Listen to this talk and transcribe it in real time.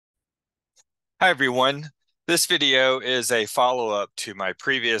Hi, everyone. This video is a follow-up to my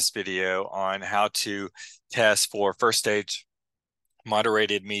previous video on how to test for first stage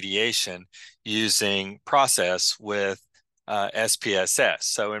moderated mediation using process with SPSS.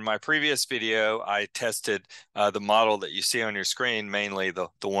 So in my previous video, I tested the model that you see on your screen, mainly the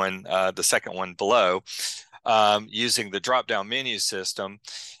second one below, using the drop-down menu system.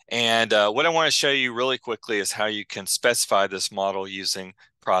 And what I want to show you really quickly is how you can specify this model using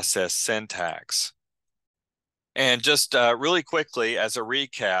process syntax. And just really quickly, as a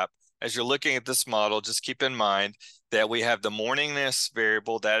recap, as you're looking at this model, just keep in mind that we have the morningness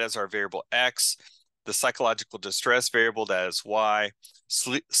variable, that is our variable X, the psychological distress variable, that is Y,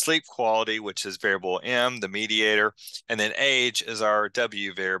 sleep quality, which is variable M, the mediator, and then age is our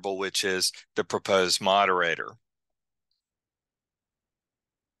W variable, which is the proposed moderator.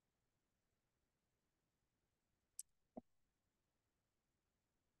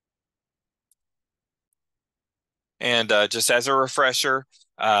 And just as a refresher,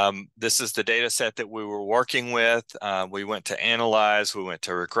 this is the data set that we were working with. We went to analyze, we went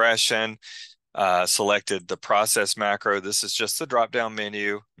to regression, selected the process macro. This is just the drop-down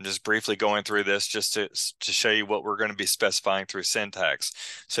menu. I'm just briefly going through this just to show you what we're going to be specifying through syntax.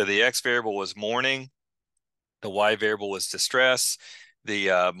 So the X variable was morning, the Y variable was distress,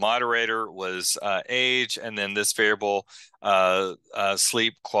 the moderator was age, and then this variable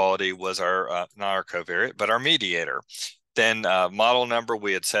sleep quality was our not our covariate, but our mediator. Then model number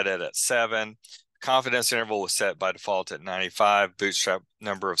we had set it at 7. Confidence interval was set by default at 95. Bootstrap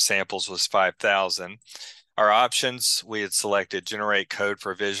number of samples was 5,000. Our options, we had selected generate code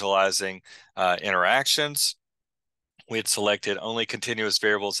for visualizing interactions. We had selected only continuous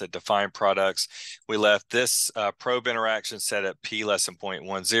variables that define products. We left this probe interaction set at p less than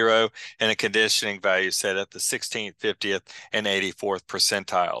 0.10 and a conditioning value set at the 16th, 50th, and 84th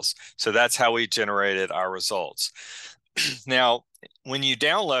percentiles. So that's how we generated our results. Now, when you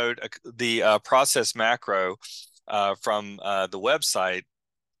download the process macro from the website,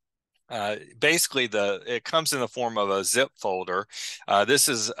 basically it comes in the form of a zip folder. This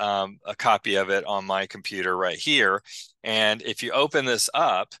is a copy of it on my computer right here. And if you open this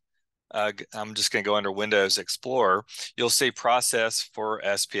up, I'm just going to go under Windows Explorer, you'll see process for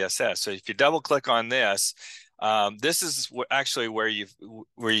SPSS. So if you double click on this, this is actually where you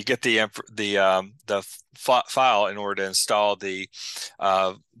get the file in order to install the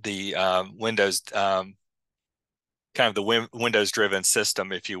Windows kind of the Windows-driven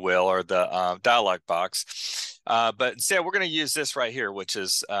system, if you will, or the dialog box. But instead, we're going to use this right here, which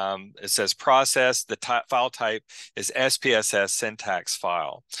is, it says process. The file type is SPSS syntax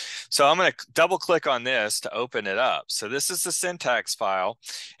file. So I'm going to double click on this to open it up. So this is the syntax file.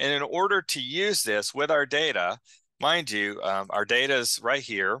 And in order to use this with our data, mind you, our data is right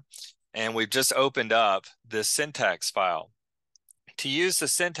here. And we've just opened up this syntax file. To use the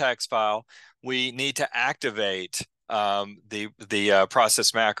syntax file, we need to activate the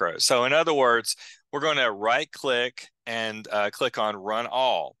process macro. So in other words, we're going to right click and click on run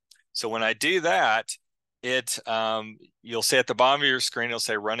all. So when I do that, you'll see at the bottom of your screen, it'll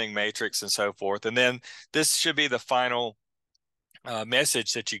say running matrix and so forth. And then this should be the final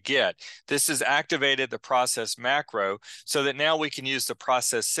message that you get. This has activated the process macro so that now we can use the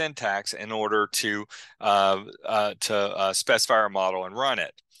process syntax in order to specify our model and run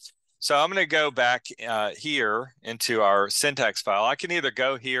it. So I'm going to go back here into our syntax file. I can either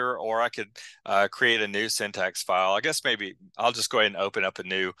go here or I could create a new syntax file. I guess maybe I'll just go ahead and open up a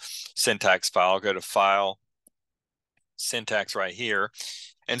new syntax file. I'll go to File, Syntax right here.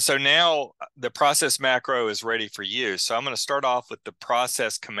 And so now the process macro is ready for use. So I'm going to start off with the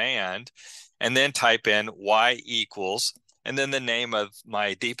process command and then type in y equals, and then the name of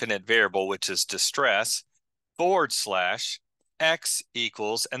my dependent variable, which is distress, / x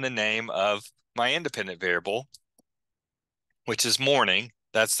equals, and the name of my independent variable, which is morning.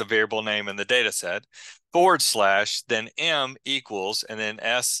 That's the variable name in the data set, / then m equals, and then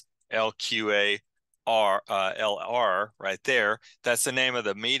SLQAR LR right there. That's the name of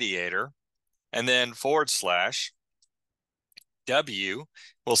the mediator. And then / W,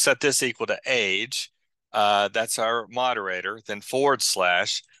 we'll set this equal to age. That's our moderator. Then /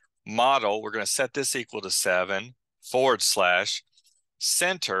 model, we're going to set this equal to 7. /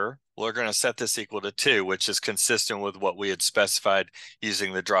 center, we're going to set this equal to 2, which is consistent with what we had specified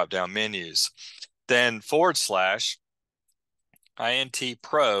using the drop-down menus. Then / int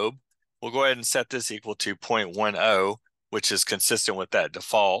probe, we'll go ahead and set this equal to 0.10, which is consistent with that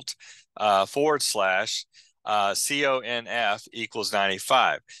default. / CONF equals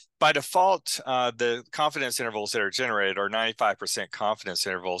 95. By default, the confidence intervals that are generated are 95% confidence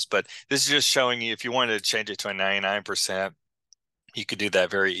intervals, but this is just showing you if you wanted to change it to a 99%, you could do that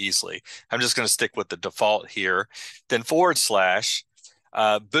very easily. I'm just going to stick with the default here. Then /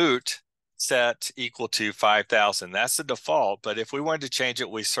 boot set equal to 5,000. That's the default, but if we wanted to change it,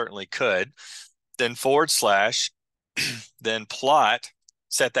 we certainly could. Then / then plot,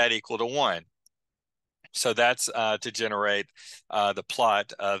 set that equal to 1. So that's to generate the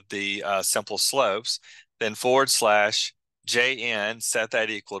plot of the simple slopes. Then /JN, set that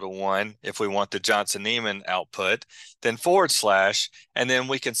equal to 1 if we want the Johnson-Niemann output. Then / and then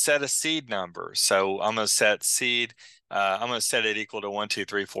we can set a seed number. So I'm going to set seed, I'm going to set it equal to 1, 2,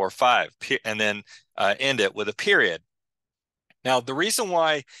 3, 4, 5, and then end it with a period. Now, the reason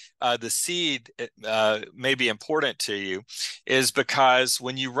why the seed may be important to you is because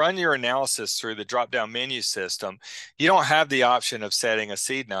when you run your analysis through the drop-down menu system, you don't have the option of setting a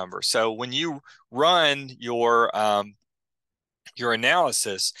seed number. So when you run your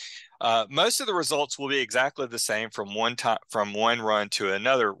analysis, most of the results will be exactly the same from one run to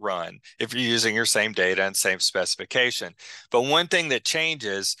another run if you're using your same data and same specification. But one thing that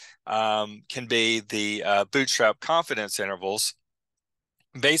changes can be the bootstrap confidence intervals.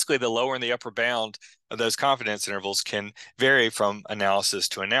 Basically, the lower and the upper bound of those confidence intervals can vary from analysis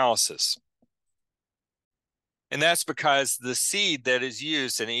to analysis. And that's because the seed that is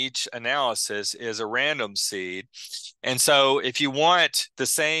used in each analysis is a random seed. And so if you want the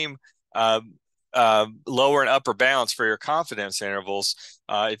same lower and upper bounds for your confidence intervals,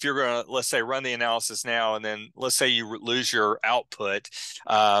 if you're going to, let's say, run the analysis now, and then let's say you lose your output,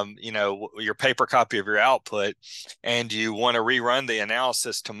 your paper copy of your output, and you want to rerun the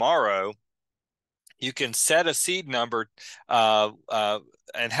analysis tomorrow, you can set a seed number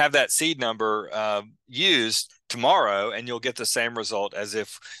and have that seed number used tomorrow, and you'll get the same result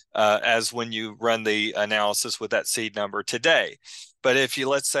as when you run the analysis with that seed number today. But if you,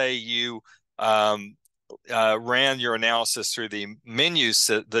 let's say you ran your analysis through the menus,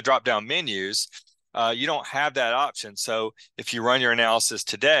 the drop-down menus, you don't have that option. So if you run your analysis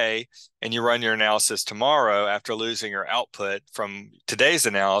today and you run your analysis tomorrow after losing your output from today's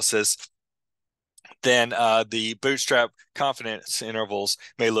analysis, then the bootstrap confidence intervals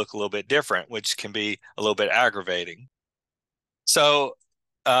may look a little bit different, which can be a little bit aggravating. So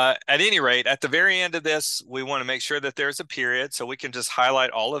at any rate, at the very end of this, we want to make sure that there's a period. So we can just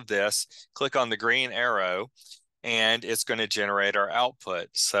highlight all of this, click on the green arrow, and it's going to generate our output.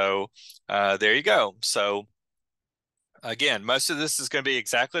 So there you go. So again, most of this is going to be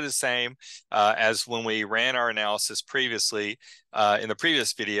exactly the same as when we ran our analysis previously in the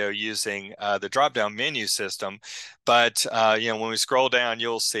previous video using the drop-down menu system. But when we scroll down,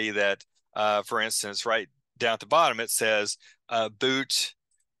 you'll see that, for instance, right down at the bottom, it says boot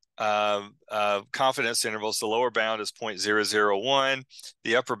confidence intervals. The lower bound is 0.001.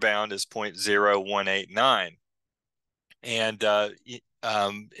 The upper bound is 0.0189. And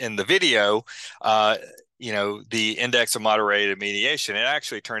in the video, the index of moderated mediation, it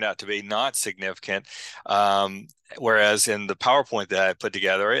actually turned out to be not significant. Whereas in the PowerPoint that I put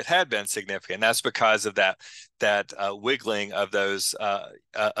together, it had been significant. And that's because of that wiggling of those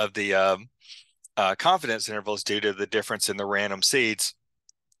confidence intervals due to the difference in the random seeds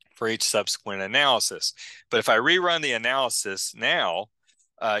for each subsequent analysis. But if I rerun the analysis now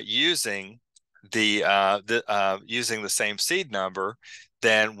using the same seed number,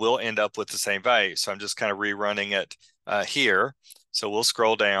 then we'll end up with the same value. So I'm just kind of rerunning it here. So we'll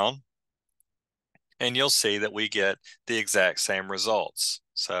scroll down, and you'll see that we get the exact same results.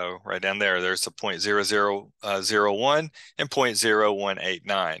 So right down there, there's a 0.0001 and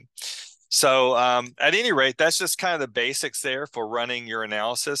 0.0189. So at any rate, that's just kind of the basics there for running your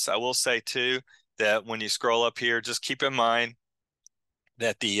analysis. I will say too that when you scroll up here, just keep in mind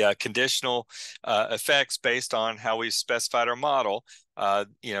that the conditional effects based on how we specified our model,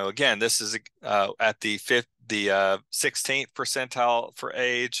 again, this is at the 16th percentile for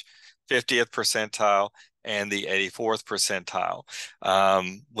age, 50th percentile, and the 84th percentile,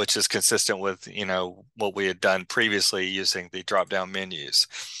 which is consistent with, what we had done previously using the drop-down menus.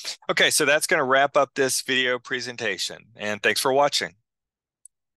 Okay, so that's going to wrap up this video presentation, and thanks for watching.